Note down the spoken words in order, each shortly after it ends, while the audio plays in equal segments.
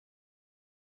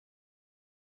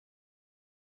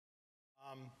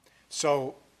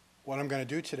So what I'm going to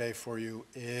do today for you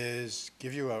is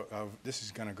give you this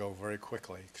is going to go very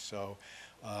quickly. So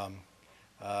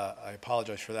I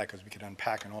apologize for that because we could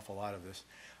unpack an awful lot of this.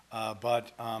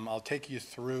 But I'll take you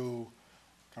through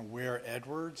kind of where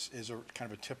Edwards is kind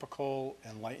of a typical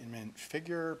Enlightenment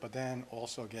figure, but then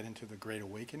also get into the Great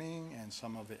Awakening and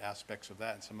some of the aspects of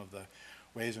that and some of the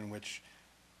ways in which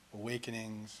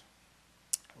awakenings,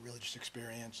 religious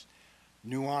experience,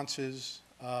 nuances,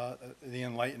 the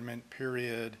Enlightenment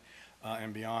period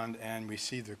and beyond, and we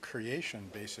see the creation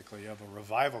basically of a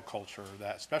revival culture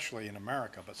that, especially in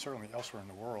America, but certainly elsewhere in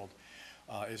the world,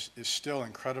 is still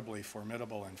incredibly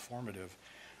formidable and formative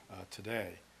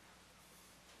today.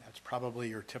 That's probably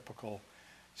your typical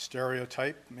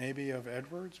stereotype, maybe, of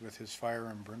Edwards with his fire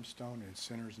and brimstone and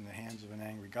sinners in the hands of an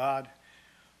angry God.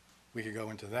 We could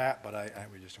go into that, but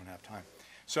we just don't have time.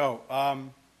 So,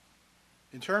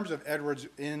 in terms of Edwards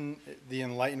in the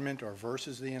Enlightenment or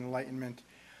versus the Enlightenment,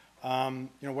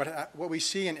 what we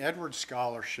see in Edwards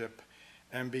scholarship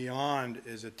and beyond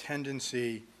is a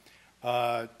tendency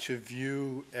to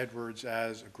view Edwards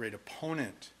as a great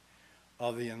opponent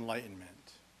of the Enlightenment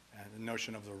and the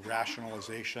notion of the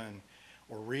rationalization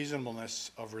or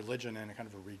reasonableness of religion in a kind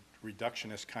of a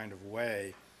reductionist kind of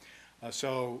way.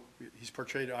 So he's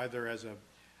portrayed either as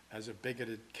a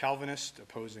bigoted Calvinist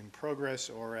opposing progress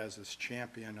or as this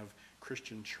champion of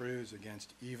Christian truths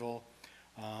against evil.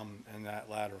 And that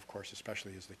latter, of course,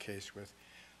 especially is the case with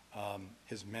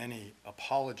his many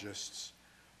apologists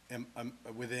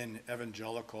within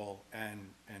evangelical and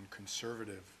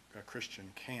conservative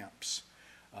Christian camps.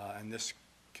 And this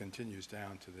continues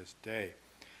down to this day.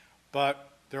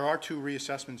 But there are two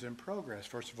reassessments in progress.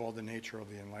 First of all, the nature of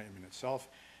the Enlightenment itself,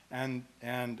 and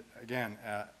again,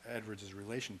 Edwards'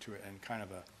 relation to it, and kind of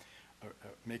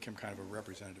make him kind of a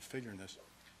representative figure in this.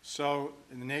 So,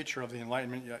 in the nature of the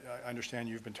Enlightenment, I understand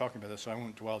you've been talking about this, so I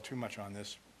won't dwell too much on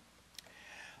this.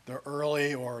 The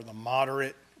early or the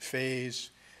moderate phase,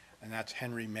 and that's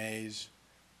Henry May's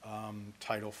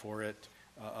title for it,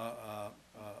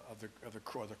 of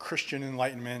the Christian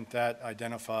Enlightenment that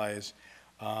identifies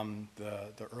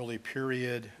the early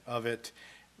period of it.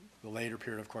 The later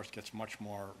period, of course, gets much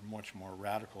more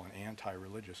radical and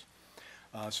anti-religious.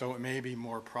 So it may be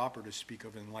more proper to speak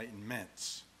of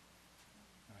enlightenments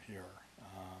here.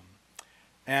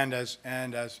 And as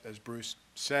Bruce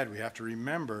said, we have to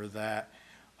remember that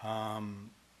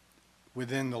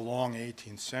within the long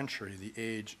 18th century, the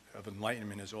age of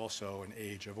enlightenment is also an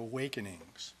age of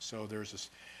awakenings. So there's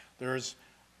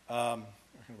kind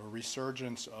of a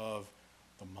resurgence of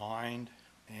the mind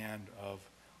and of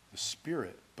the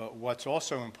spirit. But what's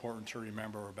also important to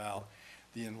remember about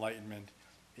the Enlightenment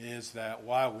is that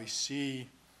while we see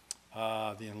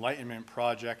the Enlightenment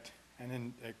project and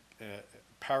in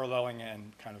paralleling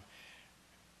and kind of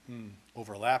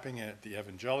overlapping it, the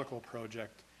evangelical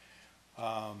project,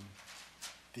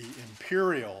 the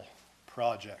imperial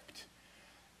project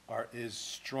is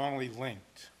strongly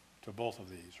linked to both of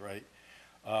these, right?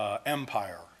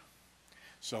 Empire.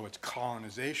 So it's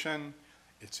colonization,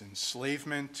 it's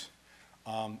enslavement,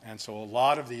 and so a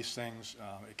lot of these things,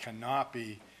 it cannot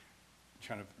be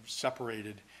kind of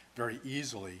separated very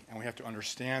easily, and we have to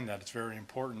understand that. It's very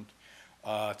important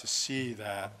to see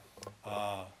that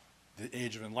the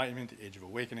Age of Enlightenment, the Age of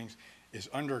Awakenings, is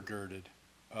undergirded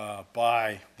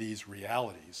by these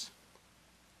realities.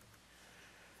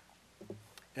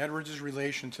 Edwards'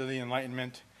 relation to the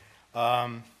Enlightenment, a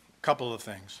couple of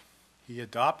things. He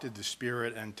adopted the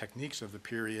spirit and techniques of the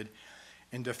period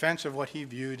in defense of what he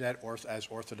viewed as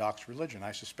Orthodox religion.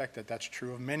 I suspect that that's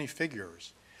true of many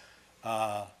figures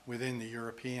within the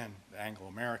European, the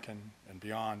Anglo-American, and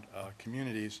beyond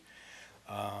communities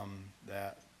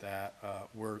that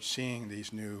we're seeing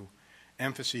these new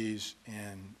emphases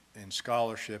in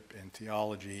scholarship, in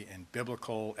theology, in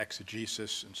biblical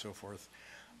exegesis, and so forth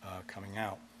coming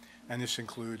out. And this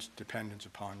includes dependence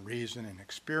upon reason and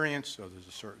experience, so there's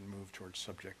a certain move towards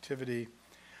subjectivity.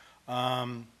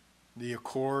 The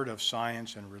accord of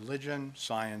science and religion,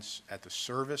 science at the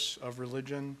service of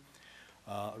religion,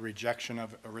 rejection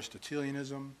of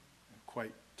Aristotelianism,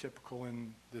 quite typical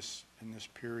in this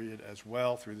period as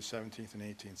well through the 17th and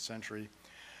 18th century.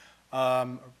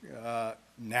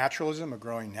 Naturalism, a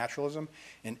growing naturalism.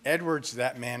 In Edwards,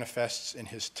 that manifests in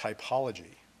his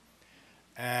typology.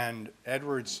 And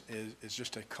Edwards is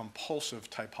just a compulsive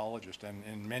typologist, and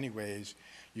in many ways,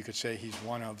 you could say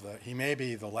he may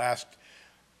be the last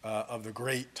of the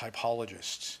great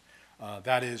typologists.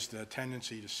 That is the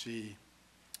tendency to see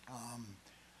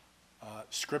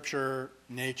scripture,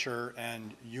 nature,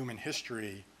 and human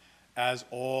history as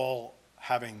all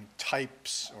having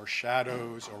types or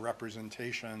shadows or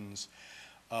representations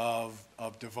of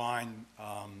divine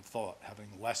thought, having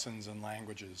lessons and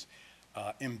languages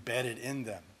embedded in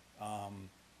them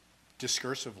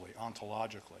discursively,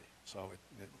 ontologically. So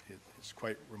it's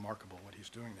quite remarkable what he's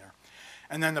doing there.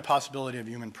 And then the possibility of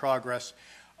human progress,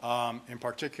 in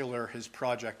particular his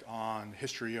project on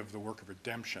history of the work of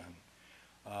redemption,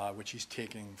 which he's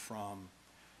taking from,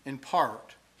 in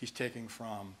part, he's taking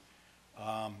from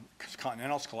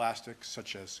continental scholastics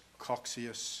such as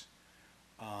Coxius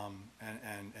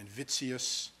and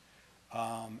Vitius,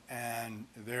 and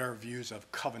their views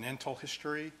of covenantal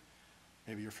history.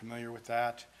 Maybe you're familiar with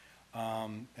that.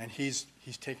 And he's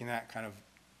taking that, kind of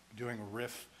doing a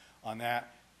riff on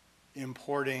that,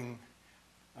 importing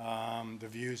the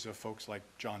views of folks like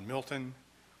John Milton,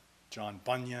 John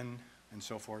Bunyan, and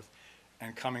so forth,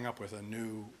 and coming up with a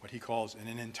new, what he calls an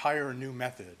entire new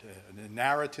method, a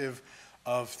narrative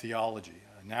of theology,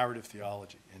 a narrative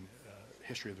theology in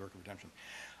history of the work of redemption.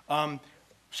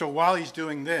 So while he's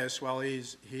doing this, while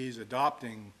he's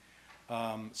adopting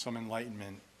some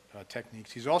Enlightenment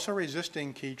techniques, he's also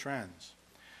resisting key trends.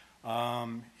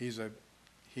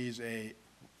 He's a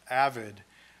avid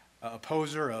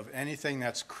opposer of anything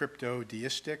that's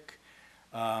crypto-deistic,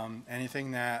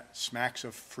 anything that smacks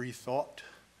of free thought.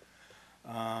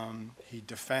 He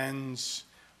defends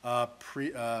the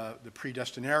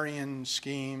predestinarian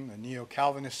scheme, the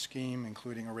neo-Calvinist scheme,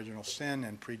 including original sin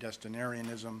and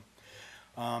predestinarianism.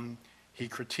 He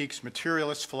critiques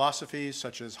materialist philosophies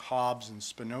such as Hobbes and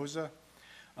Spinoza,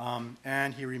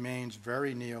 and he remains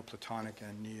very Neoplatonic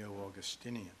and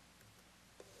Neo-Augustinian.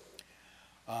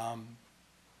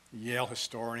 Yale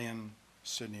historian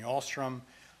Sidney Ahlstrom,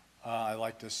 I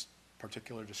like this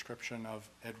particular description of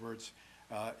Edwards.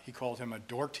 He called him a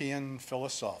Dortian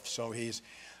philosophe. So he's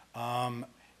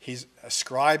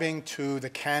ascribing to the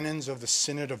canons of the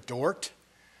Synod of Dort,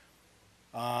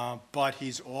 but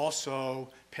he's also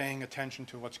paying attention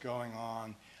to what's going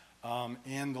on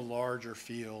in the larger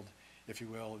field, if you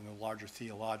will, in the larger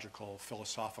theological,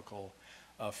 philosophical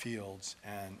fields,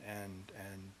 and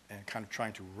kind of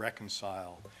trying to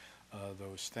reconcile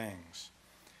those things.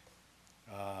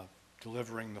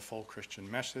 Delivering the full Christian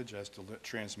message as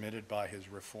transmitted by his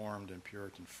Reformed and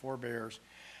Puritan forebears,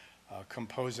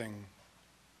 composing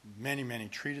many, many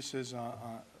treatises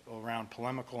around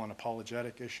polemical and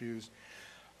apologetic issues,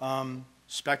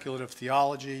 speculative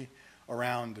theology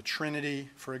around the Trinity,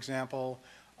 for example,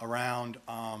 around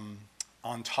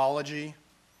ontology.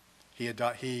 He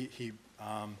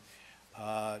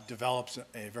develops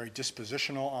a very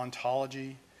dispositional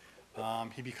ontology.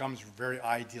 He becomes very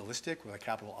idealistic with a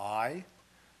capital I.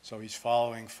 So he's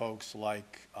following folks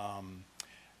like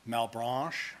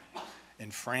Malebranche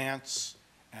in France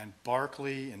and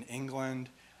Berkeley in England,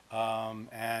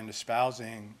 and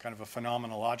espousing kind of a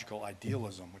phenomenological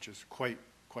idealism, which is quite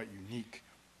unique,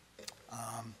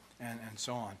 and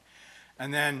so on.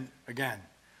 And then, again,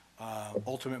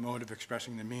 ultimate mode of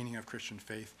expressing the meaning of Christian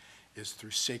faith is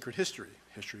through sacred history,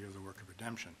 history of the work of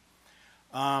redemption.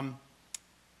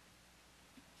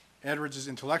 Edwards'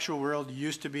 intellectual world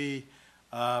used to be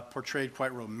portrayed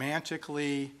quite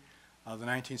romantically. The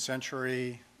 19th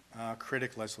century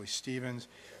critic Leslie Stevens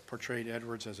portrayed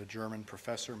Edwards as a German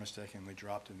professor mistakenly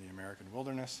dropped in the American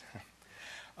wilderness.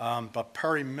 But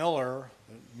Perry Miller,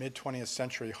 the mid-20th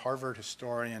century Harvard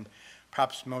historian,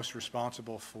 perhaps most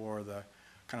responsible for the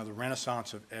kind of the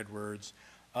renaissance of Edwards,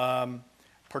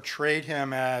 portrayed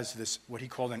him as this, what he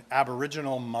called an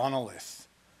aboriginal monolith,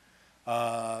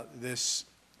 this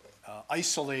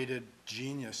isolated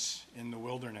genius in the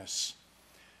wilderness,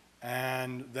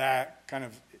 and that kind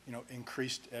of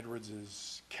increased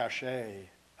Edwards's cachet,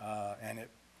 and it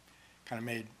kind of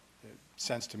made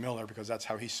sense to Miller because that's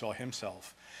how he saw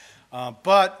himself.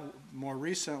 But more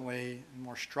recently,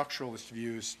 more structuralist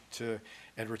views to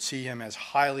Edwards see him as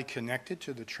highly connected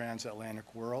to the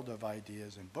transatlantic world of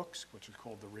ideas and books, which is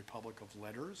called the Republic of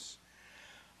Letters.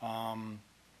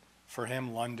 For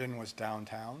him, London was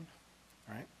downtown,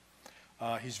 right?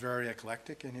 He's very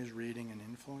eclectic in his reading and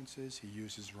influences. He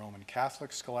uses Roman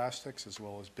Catholic scholastics as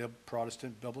well as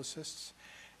Protestant biblicists,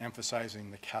 emphasizing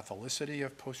the Catholicity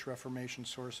of post-Reformation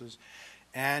sources.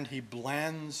 And he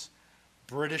blends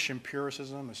British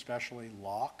empiricism, especially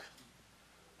Locke,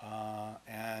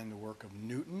 and the work of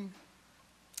Newton.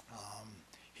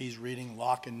 He's reading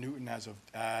Locke and Newton as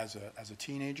a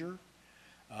teenager,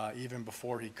 even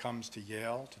before he comes to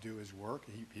Yale to do his work.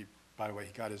 He by the way,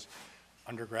 he got his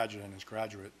undergraduate and his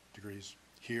graduate degrees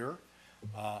here,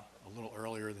 a little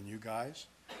earlier than you guys.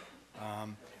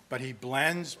 But he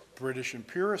blends British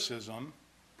empiricism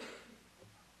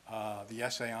the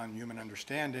essay on human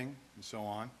understanding, and so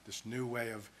on, this new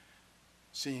way of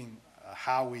seeing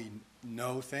how we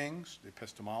know things, the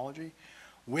epistemology,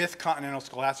 with continental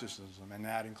scholasticism, and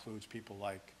that includes people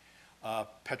like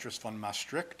Petrus von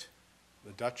Maastricht,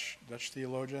 the Dutch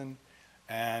theologian,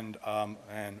 and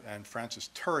Francis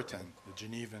Turretin, the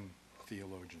Genevan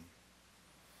theologian.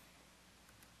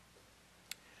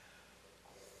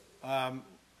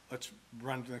 Let's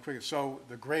run through the quickly. So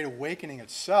the Great Awakening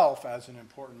itself, as an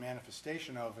important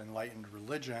manifestation of enlightened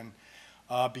religion,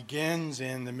 begins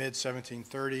in the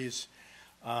mid-1730s,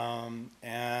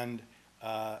 and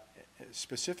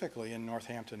specifically in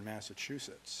Northampton,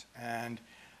 Massachusetts. And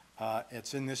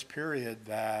it's in this period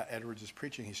that Edwards is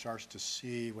preaching. He starts to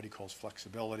see what he calls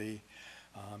flexibility.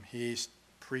 He's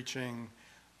preaching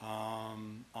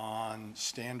on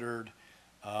standard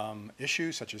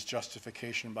issues such as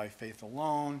justification by faith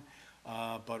alone,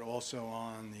 but also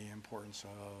on the importance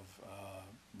of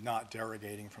not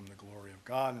derogating from the glory of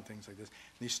God and things like this.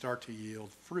 And these start to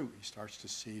yield fruit. He starts to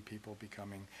see people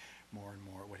becoming more and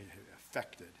more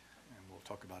affected. And we'll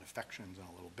talk about affections in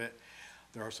a little bit.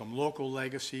 There are some local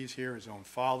legacies here. His own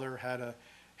father had a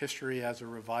history as a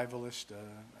revivalist,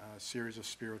 a series of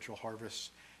spiritual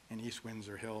harvests in East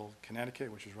Windsor Hill,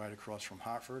 Connecticut, which is right across from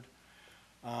Hartford.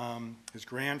 His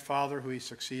grandfather, who he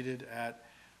succeeded at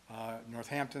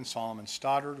Northampton, Solomon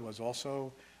Stoddard, was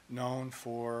also known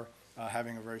for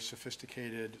having a very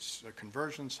sophisticated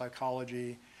conversion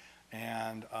psychology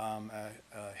and a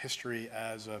history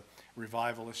as a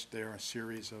revivalist. There are a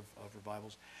series of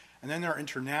revivals. And then there are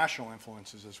international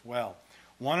influences as well.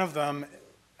 One of them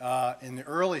in the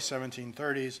early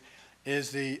 1730s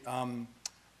is the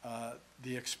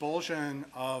expulsion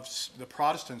of the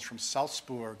Protestants from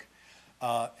Salzburg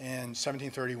in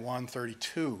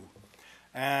 1731-32.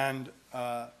 And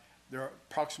there are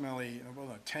approximately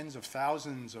tens of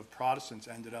thousands of Protestants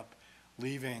ended up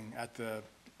leaving at the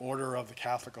order of the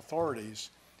Catholic authorities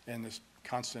in this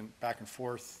constant back and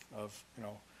forth of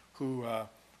who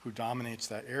dominates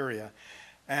that area.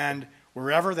 And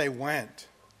wherever they went,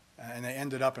 and they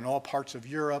ended up in all parts of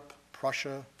Europe,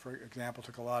 Prussia, for example,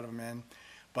 took a lot of them in,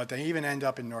 but they even end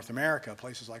up in North America,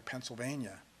 places like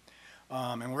Pennsylvania.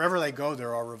 And wherever they go,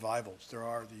 there are revivals. There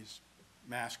are these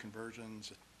mass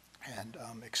conversions and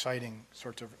exciting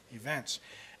sorts of events.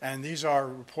 And these are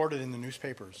reported in the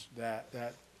newspapers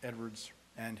that Edwards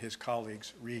and his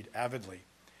colleagues read avidly.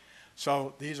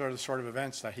 So these are the sort of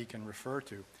events that he can refer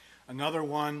to. Another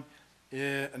one,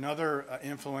 another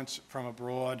influence from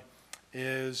abroad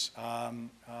is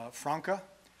Franke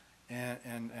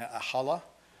and Halle,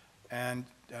 and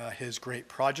his great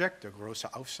project, Der Große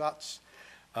Aufsatz,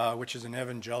 which is an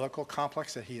evangelical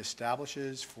complex that he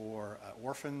establishes for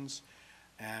orphans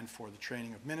and for the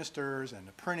training of ministers and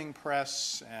the printing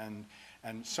press and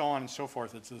so on and so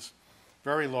forth. It's this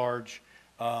very large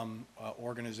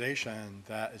organization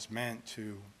that is meant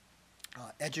to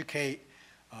educate,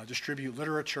 distribute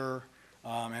literature,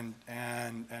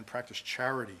 and practice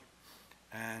charity.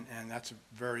 And that's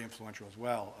very influential as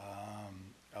well.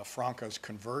 Franke's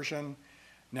conversion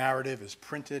narrative is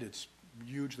printed. It's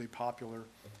hugely popular,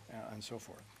 and so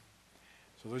forth.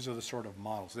 So those are the sort of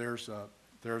models. There's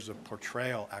a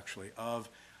portrayal, actually, of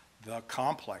the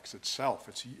complex itself.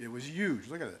 It was huge.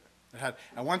 Look at it.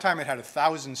 At one time, it had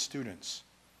 1,000 students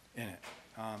in it.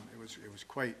 It was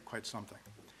quite something.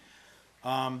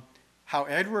 How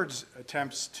Edwards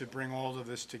attempts to bring all of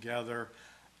this together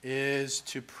is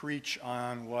to preach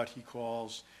on what he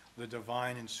calls the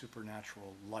divine and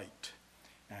supernatural light.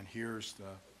 And here's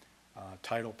the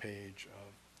title page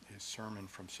of his sermon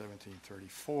from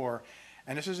 1734.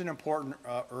 And this is an important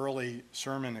early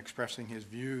sermon expressing his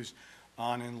views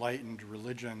on enlightened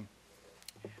religion,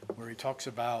 where he talks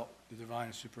about the divine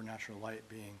and supernatural light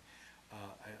being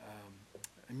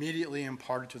immediately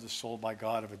imparted to the soul by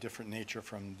God of a different nature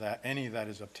from any that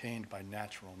is obtained by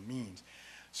natural means.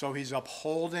 So he's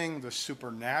upholding the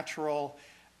supernatural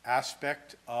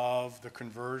aspect of the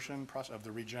conversion process, of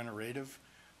the regenerative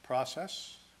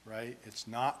process, right? It's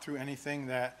not through anything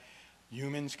that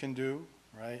humans can do,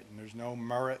 right? And there's no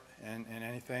merit in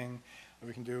anything that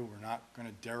we can do. We're not going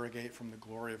to derogate from the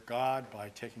glory of God by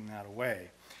taking that away.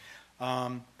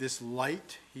 This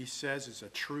light, he says, is a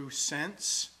true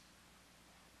sense,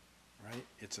 right?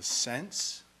 It's a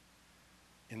sense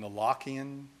in the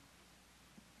Lockean,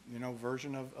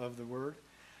 version of the word.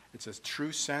 It's a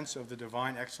true sense of the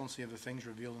divine excellency of the things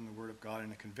revealed in the Word of God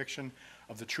and a conviction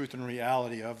of the truth and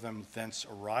reality of them thence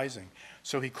arising.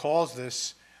 So he calls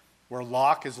this, where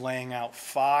Locke is laying out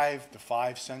the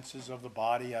five senses of the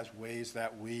body as ways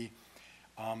that we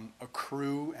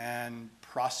accrue and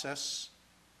process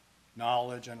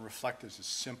knowledge and reflective, this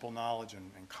simple knowledge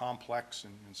and complex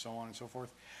and so on and so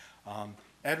forth.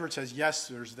 Edward says, yes,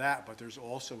 there's that, but there's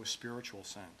also a spiritual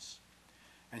sense.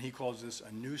 And he calls this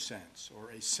a new sense,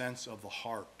 or a sense of the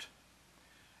heart.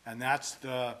 And that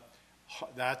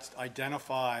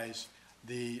identifies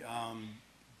the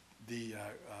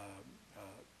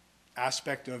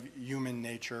aspect of human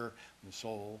nature, the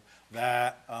soul,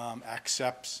 that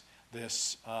accepts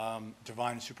this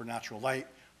divine and supernatural light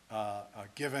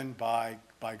given by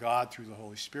God through the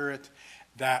Holy Spirit,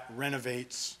 that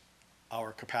renovates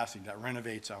our capacity, that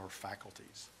renovates our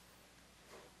faculties.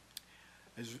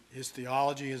 His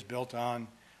theology is built on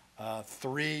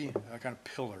three kind of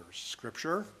pillars.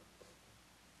 Scripture,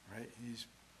 right? He's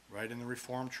right in the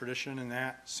Reformed tradition in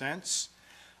that sense.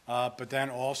 But then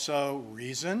also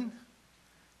reason,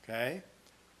 okay?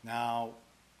 Now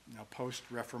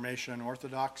post-Reformation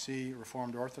orthodoxy,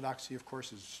 Reformed orthodoxy, of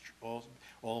course, is all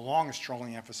along is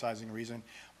strongly emphasizing reason.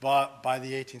 But by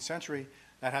the 18th century,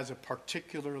 that has a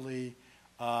particularly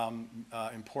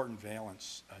important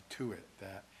valence to it,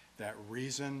 that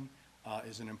reason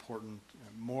is an important,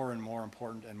 more and more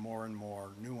important and more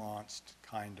nuanced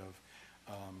kind of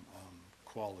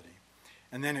quality.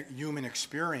 And then human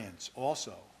experience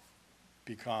also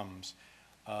becomes,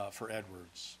 for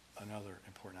Edwards, another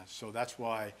important aspect. So that's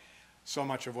why so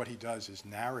much of what he does is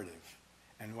narrative,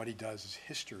 and what he does is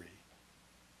history.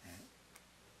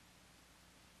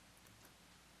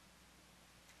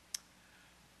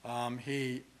 Right?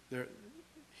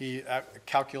 He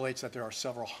calculates that there are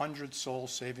several hundred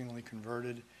souls savingly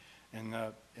converted in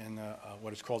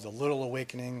what is called the Little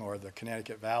Awakening, or the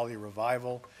Connecticut Valley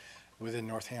Revival within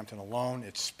Northampton alone.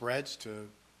 It spreads to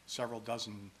several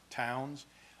dozen towns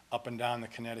up and down the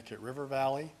Connecticut River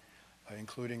Valley,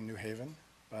 including New Haven,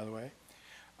 by the way.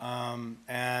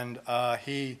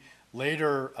 He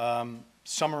later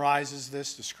summarizes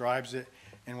this, describes it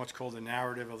in what's called the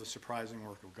narrative of the surprising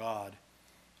work of God.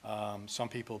 Some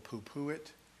people poo-poo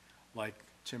it, like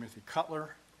Timothy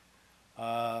Cutler,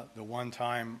 the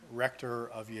one-time rector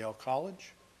of Yale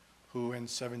College, who in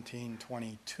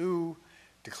 1722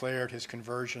 declared his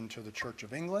conversion to the Church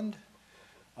of England.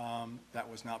 That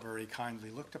was not very kindly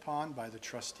looked upon by the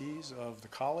trustees of the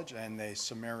college, and they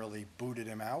summarily booted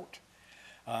him out.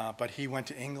 But he went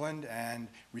to England and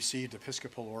received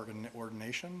Episcopal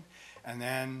ordination, and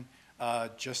then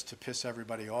just to piss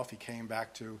everybody off, he came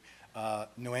back to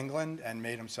New England and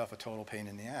made himself a total pain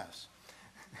in the ass,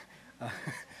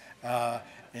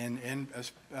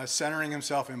 centering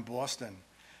himself in Boston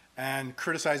and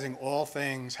criticizing all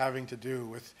things having to do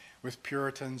with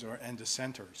Puritans and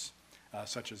dissenters,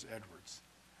 such as Edwards.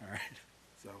 All right.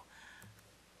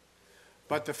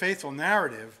 But the faithful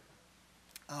narrative,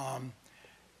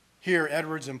 here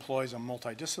Edwards employs a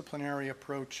multidisciplinary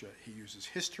approach. He uses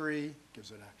history,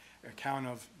 gives an account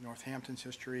of Northampton's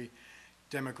history,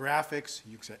 demographics,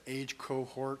 he looks at age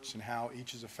cohorts and how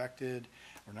each is affected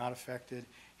or not affected.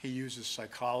 He uses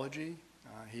psychology.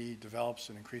 He develops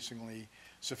an increasingly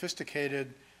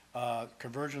sophisticated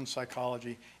conversion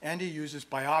psychology, and he uses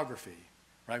biography,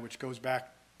 right, which goes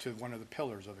back to one of the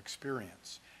pillars of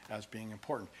experience as being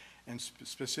important. And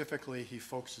specifically, he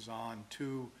focuses on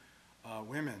two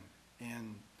women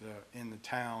in the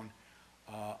town,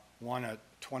 one a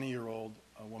 20-year-old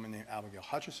woman named Abigail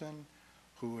Hutchison,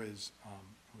 who is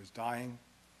dying,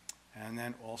 and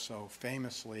then also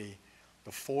famously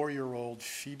the 4-year-old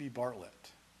Phoebe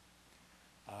Bartlett,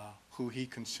 who he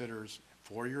considers,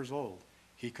 4 years old,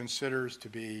 he considers to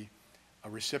be a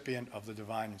recipient of the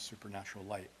divine and supernatural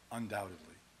light,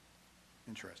 undoubtedly.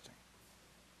 Interesting.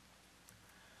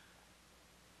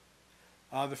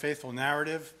 The faithful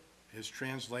narrative is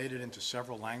translated into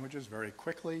several languages very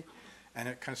quickly, and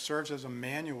it kind of serves as a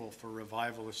manual for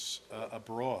revivalists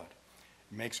abroad.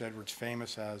 It makes Edwards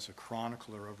famous as a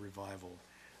chronicler of revival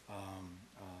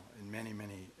in many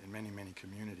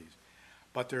communities.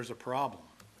 But there's a problem.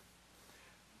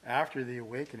 After the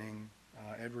awakening,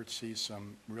 Edwards sees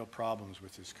some real problems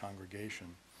with his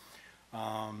congregation.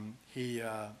 He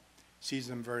sees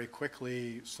them very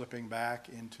quickly slipping back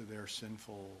into their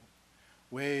sinful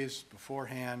ways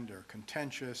beforehand. They're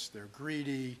contentious, they're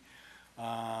greedy,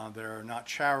 they're not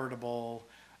charitable,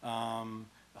 and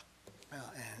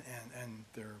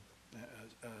they're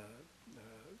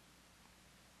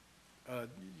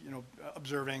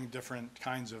observing different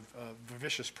kinds of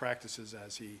vicious practices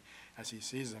as he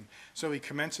sees them. So he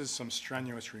commences some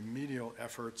strenuous remedial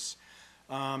efforts.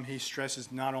 He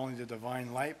stresses not only the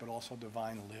divine light, but also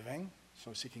divine living,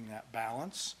 so seeking that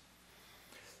balance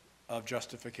of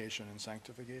justification and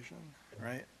sanctification,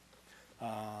 right?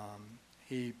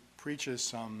 He preaches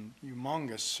some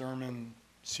humongous sermon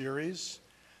series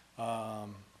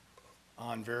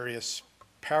on various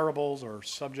parables or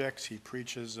subjects. He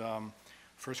preaches 1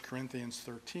 Corinthians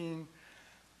 13.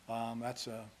 That's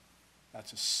a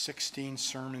 16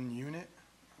 sermon unit,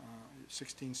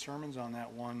 16 sermons on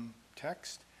that one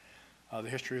text. The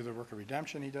history of the work of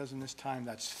redemption he does in this time.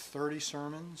 That's 30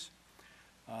 sermons.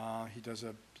 He does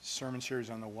a sermon series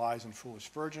on the wise and foolish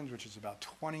virgins, which is about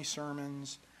 20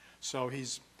 sermons. So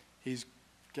he's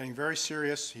getting very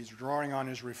serious. He's drawing on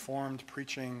his Reformed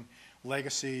preaching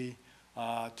legacy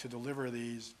to deliver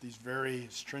these very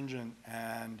stringent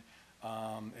and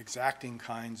exacting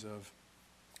kinds of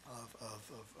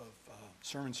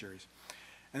sermon series.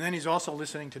 And then he's also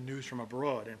listening to news from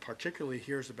abroad, and particularly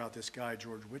hears about this guy,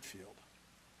 George Whitefield,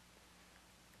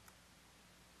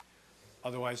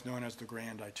 otherwise known as the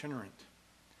Grand Itinerant.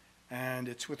 And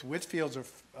it's with Whitefield's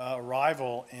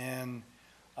arrival in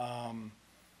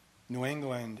New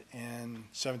England in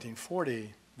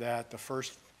 1740 that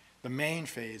the main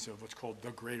phase of what's called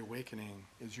the Great Awakening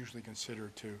is usually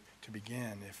considered to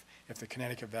begin. If the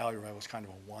Connecticut Valley Revival was kind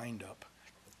of a wind-up,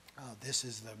 this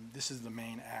is the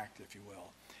main act, if you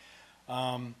will.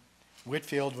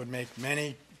 Whitefield would make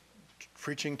many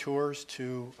preaching tours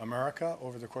to America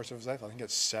over the course of his life. I think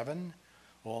it's 7,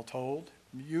 all told.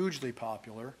 Hugely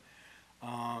popular.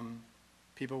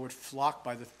 People would flock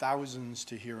by the thousands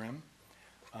to hear him.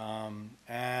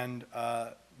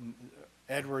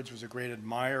 Edwards was a great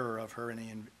admirer of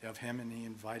him, and he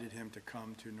invited him to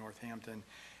come to Northampton,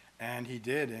 and he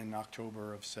did in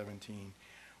October of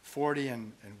 1740,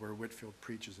 and where Whitefield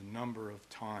preaches a number of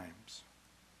times.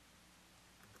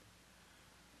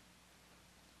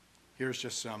 Here's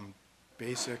just some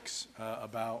basics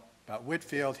about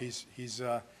Whitefield. He's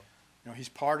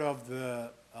part of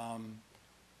the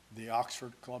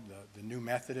Oxford Club, the New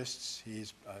Methodists.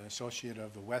 He's an associate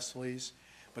of the Wesleys,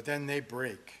 but then they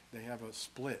break. They have a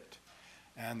split,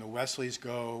 and the Wesleys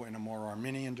go in a more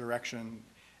Arminian direction.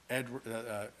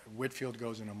 Whitefield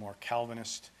goes in a more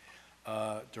Calvinist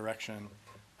direction,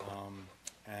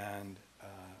 and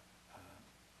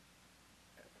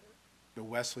the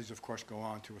Wesleys, of course, go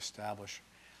on to establish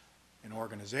an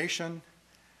organization,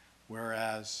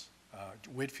 whereas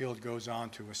Whitefield goes on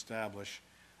to establish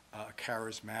a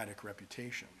charismatic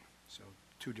reputation. So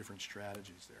 2 different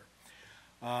strategies there.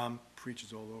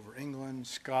 Preaches all over England,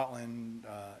 Scotland,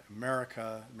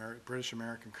 America, British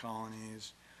American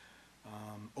colonies.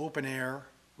 Open air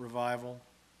revival.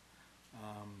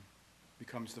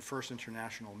 Becomes the first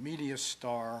international media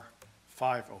star.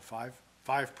 5 times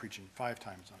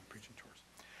on preaching tours.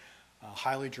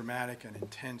 Highly dramatic and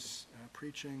intense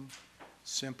preaching.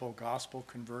 Simple gospel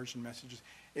conversion messages.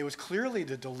 It was clearly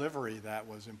the delivery that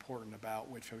was important about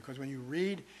Whitefield, because when you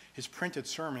read his printed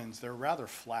sermons, they're rather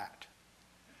flat.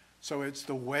 So it's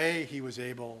the way he was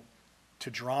able to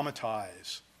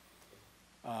dramatize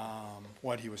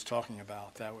what he was talking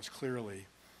about that was clearly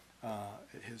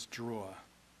his draw.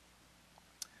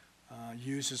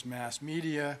 Uses mass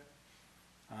media,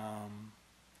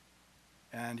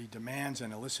 and he demands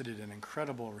and elicited an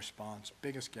incredible response,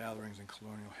 biggest gatherings in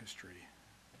colonial history.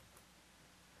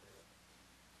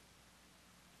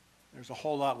 There's a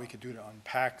whole lot we could do to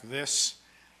unpack this,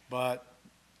 but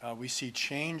we see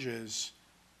changes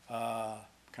kind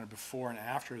of before and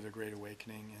after the Great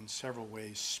Awakening in several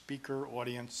ways: speaker,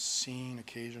 audience, scene,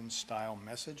 occasion, style,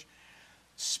 message.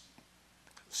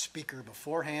 Speaker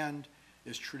beforehand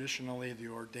is traditionally the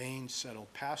ordained,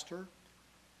 settled pastor.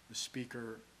 The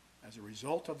speaker, as a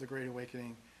result of the Great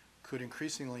Awakening, could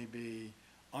increasingly be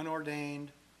unordained,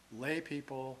 lay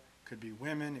people, could be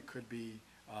women, it could be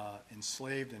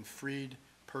enslaved and freed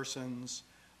persons,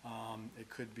 it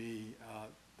could be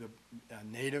the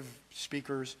native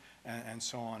speakers, and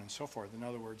so on and so forth. In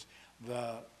other words,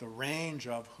 the range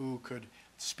of who could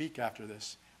speak after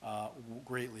this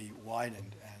greatly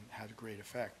widened and had a great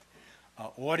effect.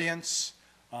 Audience,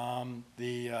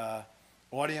 the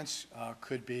audience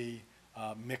could be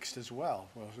mixed as well.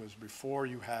 It was before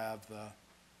you have the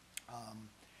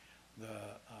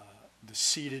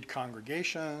seated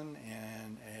congregation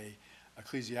in a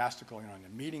ecclesiastical, in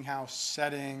a meeting house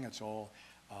setting. It's all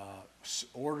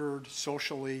ordered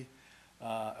socially,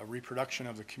 a reproduction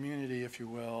of the community, if you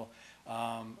will.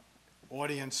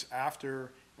 Audience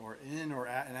after or in or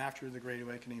at and after the Great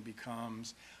Awakening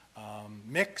becomes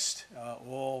mixed.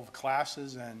 All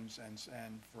classes and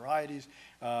varieties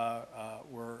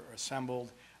were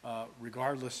assembled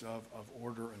regardless of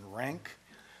order and rank.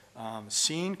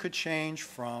 Scene could change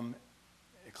from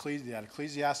that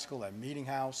ecclesiastical, that meeting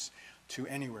house, to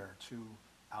anywhere, to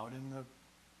out in the,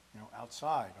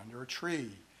 outside, under a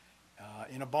tree,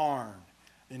 in a barn,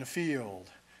 in a field,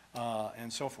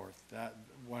 and so forth. That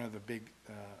one of the big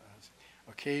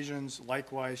occasions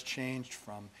likewise changed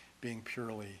from being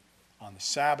purely on the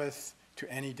Sabbath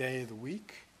to any day of the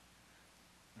week.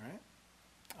 All right?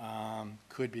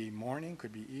 Could be morning,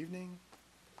 could be evening,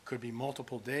 could be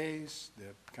multiple days,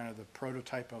 kind of the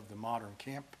prototype of the modern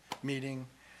camp meeting.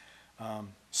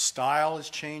 Style is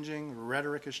changing,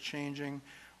 rhetoric is changing,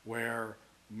 where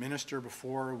minister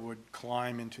before would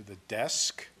climb into the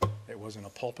desk. It wasn't a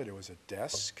pulpit, it was a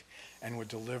desk, and would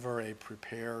deliver a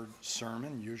prepared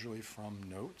sermon, usually from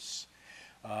notes.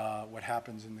 What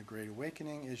happens in the Great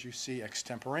Awakening is you see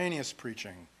extemporaneous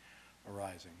preaching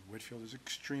arising. Whitefield is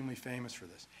extremely famous for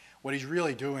this. What he's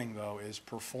really doing, though, is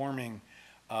performing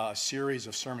a series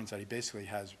of sermons that he basically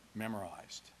has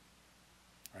memorized.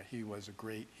 Right? He was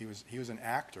an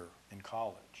actor in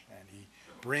college, and he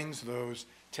brings those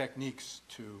techniques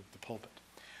to the pulpit.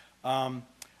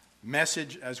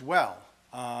 Message as well,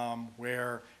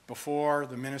 where before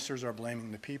the ministers are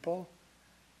blaming the people.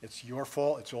 It's your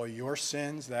fault, it's all your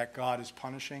sins that God is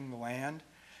punishing the land.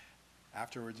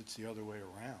 Afterwards, it's the other way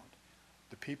around.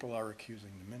 The people are accusing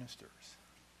the ministers.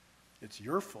 It's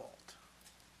your fault.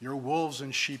 You're wolves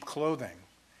in sheep clothing.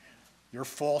 You're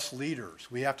false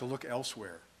leaders. We have to look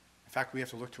elsewhere. In fact, we have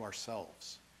to look to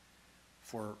ourselves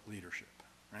for leadership,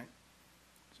 right?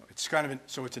 So it's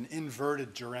it's an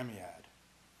inverted Jeremiad.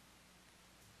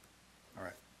 All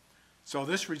right. So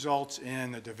this results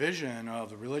in the division of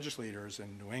the religious leaders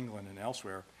in New England and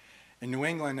elsewhere. In New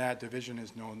England, that division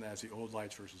is known as the Old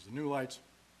Lights versus the New Lights.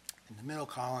 In the Middle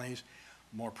Colonies,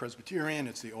 more Presbyterian,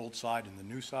 it's the old side and the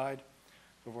new side,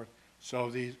 so forth. So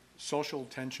these social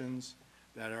tensions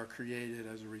that are created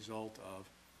as a result of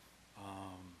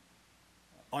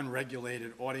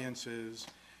unregulated audiences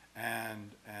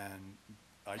and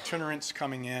itinerants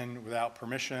coming in without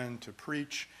permission to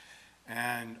preach,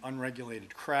 and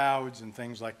unregulated crowds and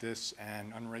things like this,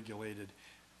 and unregulated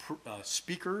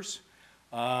speakers,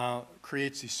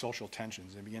 creates these social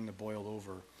tensions. They begin to boil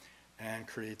over and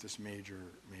create this major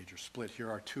split. Here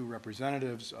are two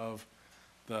representatives of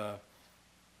the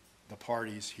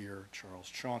parties here, Charles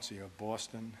Chauncey of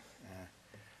Boston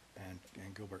and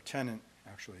Gilbert Tennant,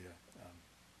 actually a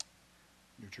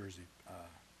New Jersey,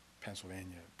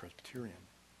 Pennsylvania Presbyterian.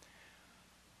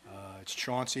 It's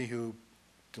Chauncey who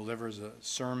delivers a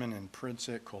sermon and prints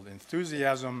it called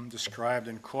Enthusiasm, Described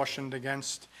and Cautioned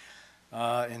Against in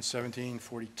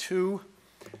 1742,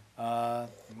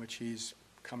 in which he's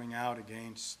coming out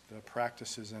against the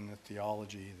practices in the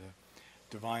theology, the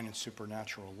divine and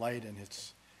supernatural light and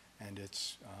its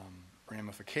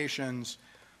ramifications,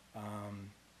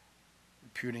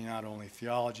 reputing not only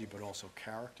theology but also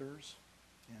characters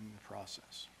in the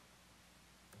process.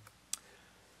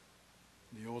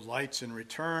 The Old Lights in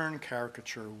return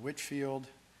caricature Whitefield.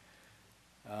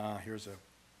 Here's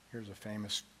a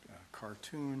famous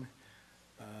cartoon.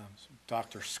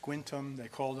 Dr. Squintum, they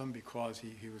called him because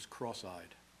he was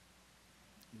cross-eyed.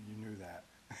 You knew that,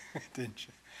 didn't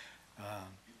you?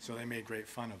 So they made great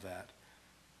fun of that.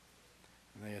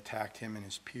 And they attacked him and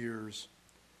his peers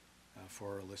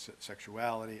for illicit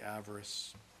sexuality,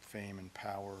 avarice, fame, and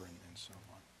power, and so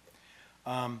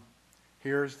on.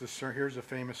 Here's a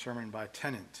famous sermon by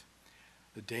Tennant,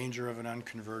 The Danger of an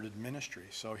Unconverted Ministry.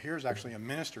 So here's actually a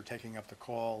minister taking up the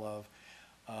call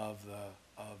of the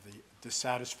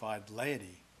dissatisfied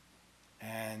laity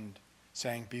and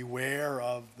saying, beware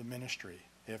of the ministry.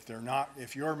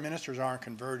 If your ministers aren't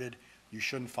converted, you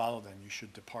shouldn't follow them. You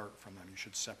should depart from them. You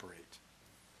should separate.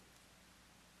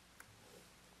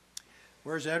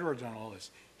 Where's Edwards on all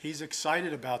this? He's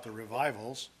excited about the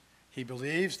revivals. He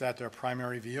believes that they're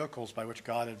primary vehicles by which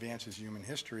God advances human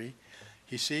history.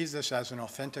 He sees this as an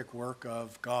authentic work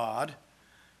of God,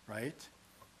 right?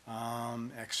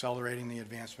 Accelerating the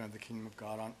advancement of the kingdom of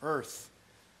God on earth.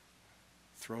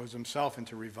 Throws himself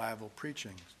into revival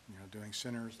preaching, doing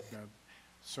sermons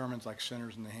like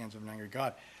Sinners in the Hands of an Angry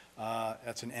God.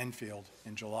 That's in Enfield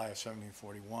in July of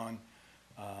 1741.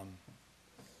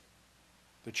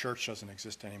 The church doesn't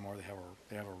exist anymore. They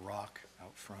have a rock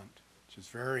out front, which is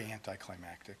very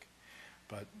anticlimactic,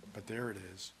 but there it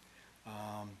is.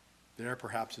 There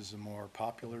perhaps is a more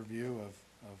popular view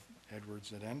of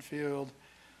Edwards at Enfield.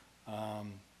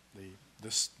 The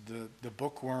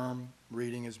bookworm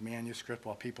reading his manuscript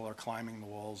while people are climbing the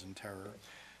walls in terror.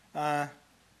 Not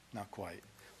quite,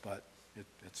 but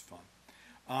it's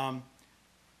fun.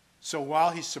 So while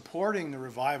he's supporting the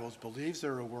revivals, believes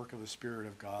they're a work of the Spirit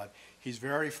of God, he's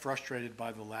very frustrated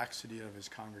by the laxity of his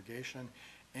congregation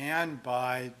and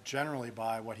generally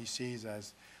by what he sees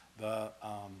as the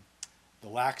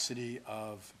laxity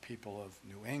of people of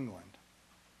New England.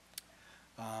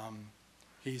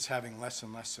 He's having less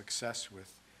and less success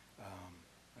with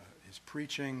his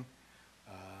preaching.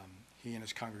 He and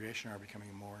his congregation are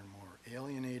becoming more and more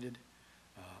alienated.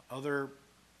 Other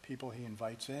people he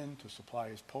invites in to supply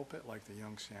his pulpit, like the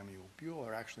young Samuel Buell,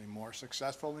 are actually more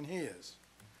successful than he is.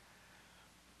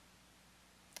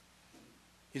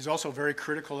 He's also very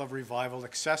critical of revival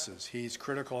excesses. He's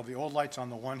critical of the old lights on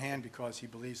the one hand because he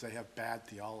believes they have bad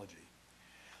theology.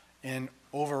 In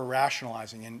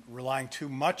over-rationalizing and relying too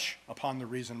much upon the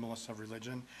reasonableness of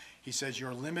religion, he says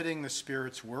you're limiting the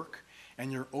Spirit's work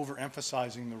and you're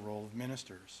overemphasizing the role of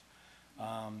ministers.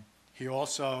 He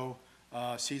also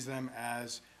sees them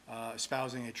as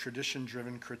espousing a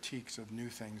tradition-driven critiques of new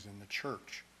things in the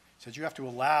church. He says you have to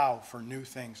allow for new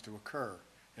things to occur.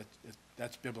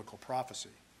 That's biblical prophecy.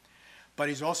 But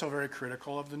he's also very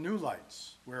critical of the new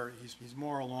lights, where he's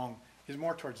more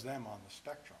towards them on the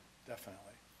spectrum, definitely.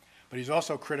 But he's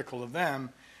also critical of them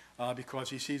because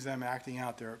he sees them acting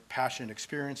out their passionate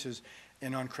experiences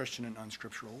in unchristian and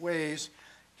unscriptural ways.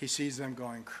 He sees them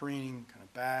going careening kind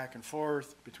of back and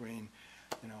forth between,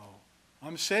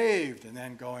 I'm saved, and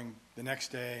then going the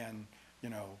next day and,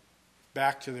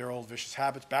 back to their old vicious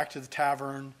habits, back to the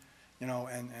tavern,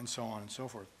 and so on and so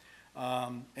forth.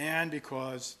 And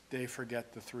because they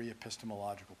forget the three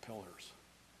epistemological pillars.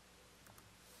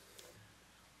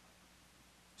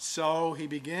 So he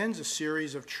begins a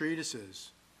series of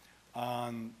treatises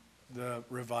on the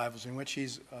revivals in which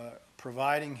he's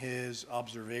providing his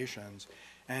observations,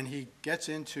 and he gets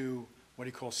into what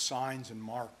he calls signs and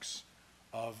marks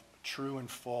of true and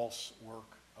false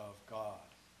work of God,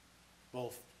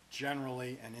 both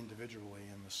generally and individually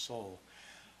in the soul.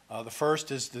 The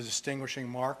first is the distinguishing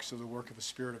marks of the work of the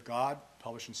Spirit of God,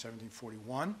 published in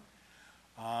 1741,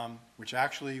 which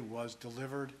actually was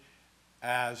delivered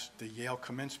as the Yale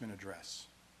commencement address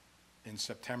in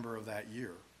September of that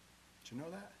year. Did you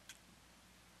know that?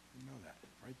 You know that,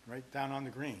 right down on the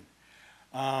green.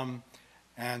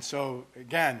 And so,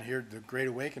 again, here, the Great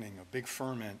Awakening, a big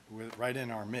ferment right in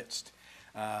our midst.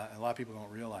 A lot of people don't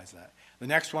realize that. The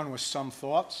next one was Some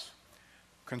Thoughts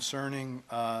concerning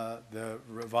the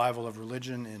revival of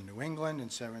religion in New England in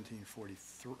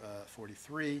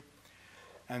 1743.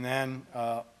 And then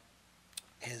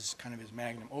his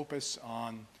magnum opus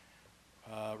on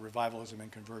revivalism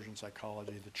and conversion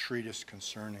psychology, the treatise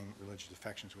concerning religious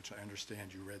affections, which I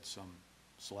understand you read some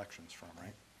selections from,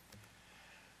 right?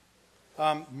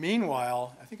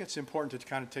 Meanwhile, I think it's important to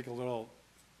kind of take a little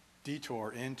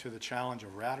detour into the challenge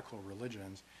of radical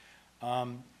religions.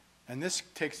 And this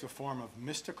takes the form of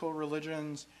mystical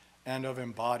religions and of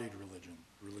embodied religion,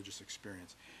 religious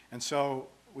experience. And so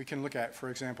we can look at, for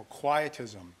example,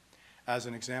 Quietism as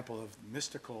an example of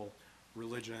mystical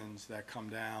religions that come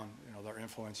down, they're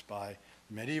influenced by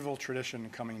medieval tradition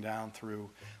coming down through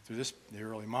the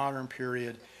early modern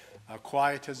period.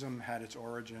 Quietism had its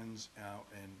origins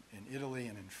in Italy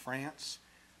and in France,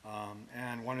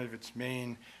 and one of its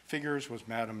main figures was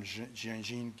Madame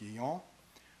Jean Guyon,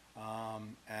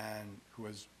 and who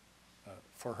was,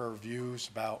 for her views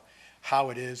about how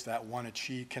it is that one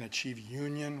can achieve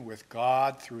union with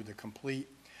God through the complete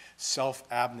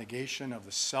self-abnegation of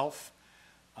the self,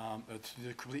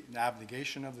 the complete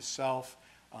abnegation of the self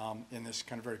in this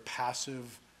kind of very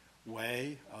passive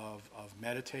way of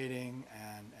meditating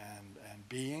and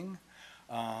being.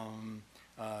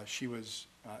 She was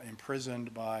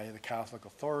imprisoned by the Catholic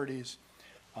authorities,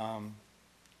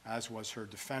 as was her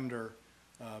defender,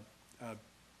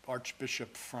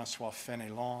 Archbishop Francois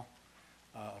Fenelon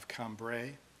of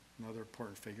Cambrai, another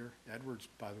important figure. Edwards,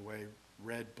 by the way,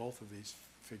 read both of these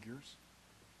figures,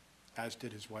 as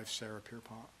did his wife Sarah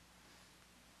Pierpont.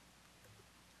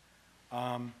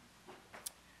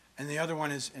 And the other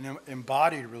one is an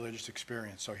embodied religious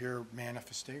experience. So here are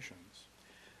manifestations.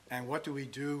 And what do we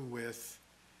do with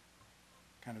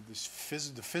kind of this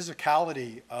the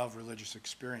physicality of religious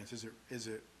experience? Is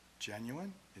it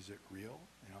genuine? Is it real?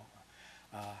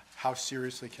 How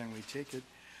seriously can we take it?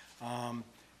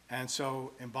 And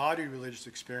so embodied religious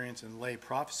experience and lay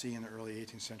prophecy in the early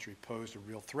 18th century posed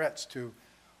real threats to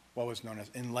what was known as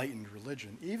enlightened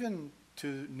religion, even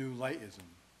to New Lightism.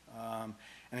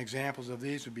 And examples of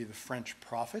these would be the French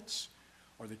prophets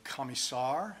or the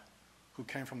Camisards, who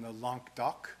came from the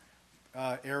Languedoc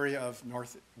area of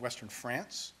northwestern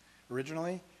France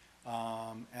originally.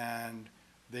 And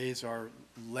these are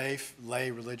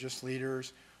lay religious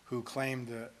leaders who claimed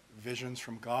the visions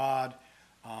from God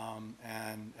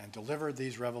and delivered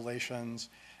these revelations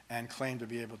and claimed to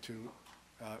be able to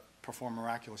perform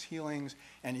miraculous healings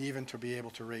and even to be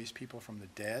able to raise people from the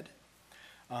dead.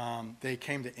 They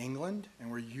came to England and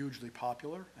were hugely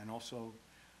popular and also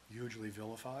hugely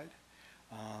vilified.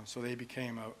 So they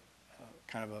became a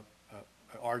kind of a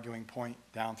arguing point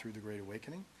down through the Great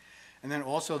Awakening. And then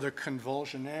also the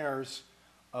convulsionaires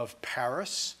of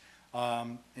Paris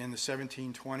in the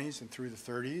 1720s and through the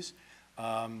 30s.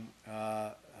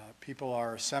 People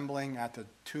are assembling at the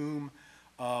tomb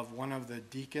of one of the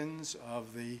deacons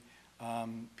of the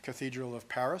Cathedral of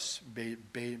Paris,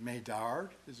 Médard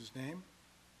is his name.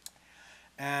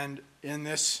 And in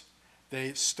this,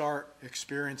 they start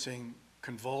experiencing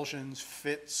convulsions,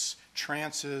 fits,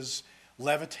 trances,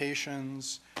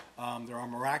 levitations. There are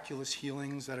miraculous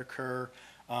healings that occur.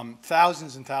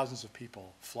 Thousands and thousands of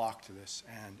people flock to this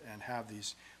and have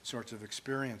these sorts of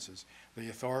experiences. The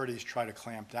authorities try to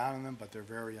clamp down on them, but they're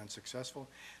very unsuccessful.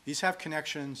 These have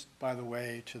connections, by the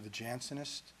way, to the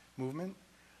Jansenist movement.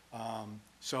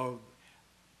 So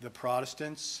the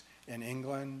Protestants in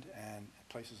England and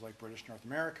places like British North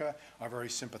America are very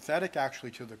sympathetic,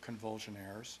 actually, to the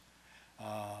convulsionaires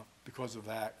because of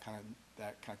that kind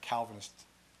of Calvinist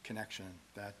connection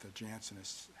that the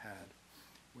Jansenists had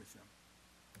with them.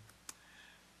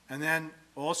 And then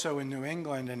also in New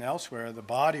England and elsewhere, the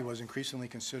body was increasingly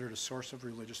considered a source of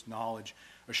religious knowledge,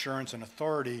 assurance, and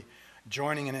authority,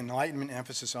 joining an Enlightenment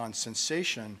emphasis on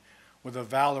sensation with a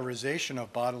valorization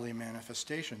of bodily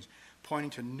manifestations, pointing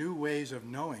to new ways of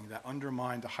knowing that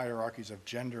undermined the hierarchies of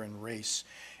gender and race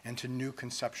and to new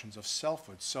conceptions of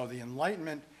selfhood. So the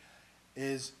Enlightenment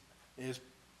is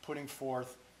putting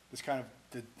forth this kind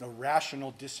of the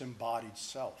rational disembodied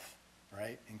self,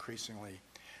 right, increasingly,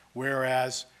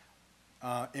 whereas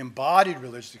embodied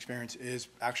religious experience is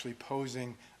actually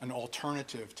posing an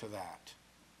alternative to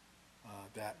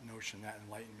that notion, that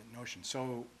Enlightenment notion.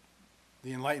 So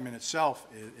the Enlightenment itself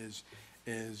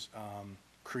is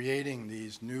creating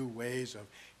these new ways of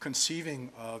conceiving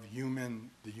of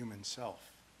the human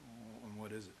self, and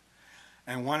what is it?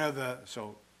 And one of the,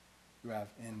 so you have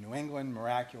in New England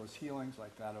miraculous healings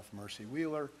like that of Mercy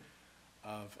Wheeler,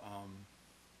 of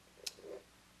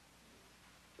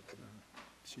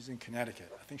she's in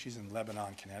Connecticut. I think she's in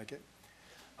Lebanon, Connecticut.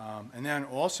 And then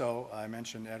also, I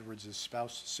mentioned Edwards'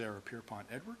 spouse, Sarah Pierpont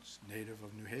Edwards, native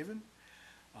of New Haven.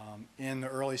 In the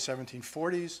early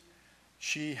 1740s,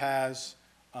 she has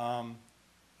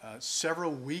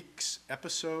several weeks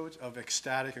episodes of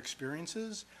ecstatic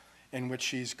experiences in which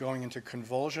she's going into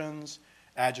convulsions,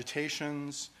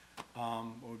 agitations,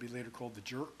 what would be later called the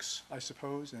jerks, I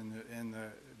suppose, in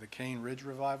the Cane Ridge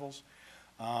revivals.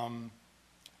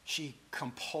 She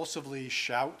compulsively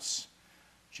shouts.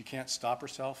 She can't stop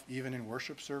herself, even in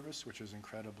worship service, which is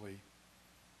incredibly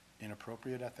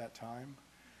inappropriate at that time.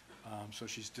 So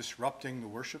she's disrupting the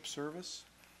worship service.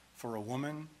 For a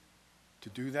woman to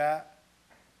do that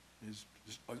is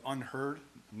just unheard,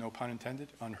 no pun intended,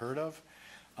 unheard of.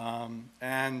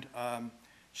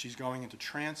 She's going into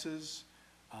trances.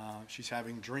 She's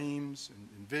having dreams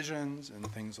and visions and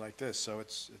things like this. So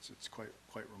it's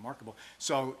quite remarkable.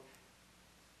 So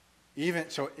even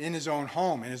so, in his own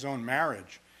home, in his own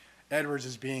marriage, Edwards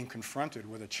is being confronted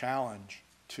with a challenge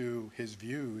to his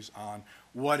views on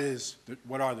what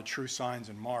are the true signs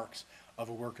and marks of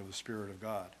a work of the Spirit of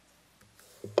God.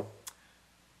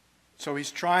 So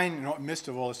he's trying, in the midst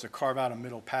of all this, to carve out a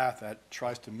middle path that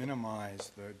tries to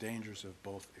minimize the dangers of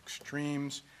both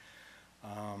extremes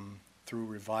through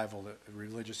revival,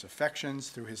 religious affections,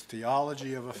 through his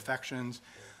theology of affections,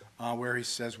 where he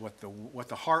says what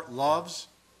the heart loves,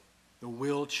 the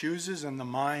will chooses, and the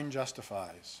mind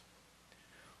justifies.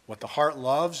 What the heart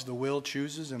loves, the will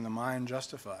chooses, and the mind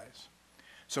justifies.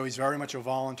 So he's very much a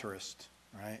voluntarist,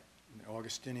 right? In the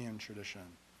Augustinian tradition,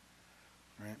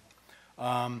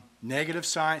 right? Negative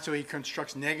signs, so he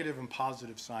constructs negative and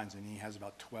positive signs, and he has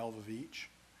about 12 of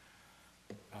each.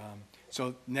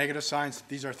 So negative signs,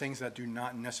 these are things that do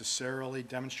not necessarily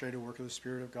demonstrate a work of the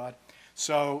Spirit of God.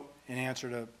 So in answer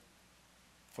to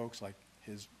folks like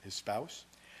his spouse,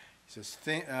 he says,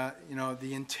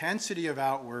 the intensity of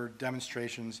outward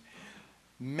demonstrations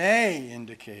may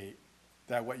indicate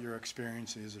that what you're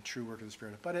experiencing is a true work of the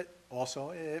Spirit, but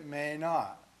it may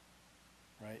not,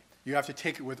 right? You have to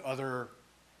take it with other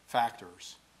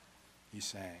factors, he's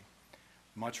saying.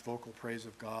 Much vocal praise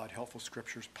of God, helpful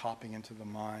scriptures popping into the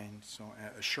mind, so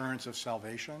assurance of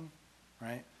salvation,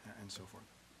 right, and so forth.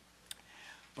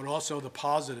 But also the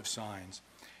positive signs,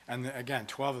 and again,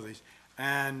 12 of these.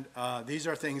 And these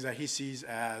are things that he sees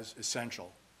as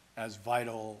essential, as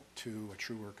vital to a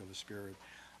true work of the Spirit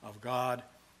of God.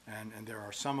 And there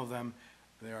are some of them.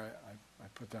 There, I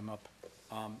put them up.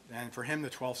 And for him, the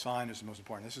 12th sign is the most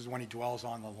important. This is one he dwells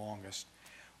on the longest,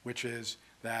 which is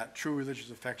that true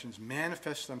religious affections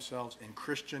manifest themselves in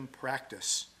Christian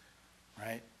practice,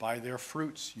 right? By their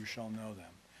fruits you shall know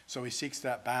them. So he seeks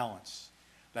that balance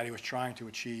that he was trying to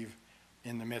achieve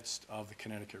in the midst of the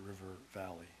Connecticut River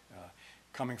Valley.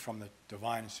 coming from the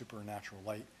divine and supernatural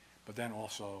light, but then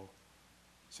also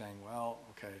saying, well,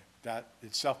 okay, that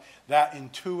itself, that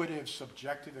intuitive,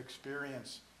 subjective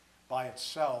experience by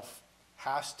itself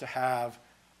has to have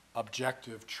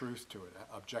objective truth to it,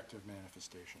 objective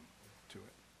manifestation to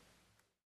it.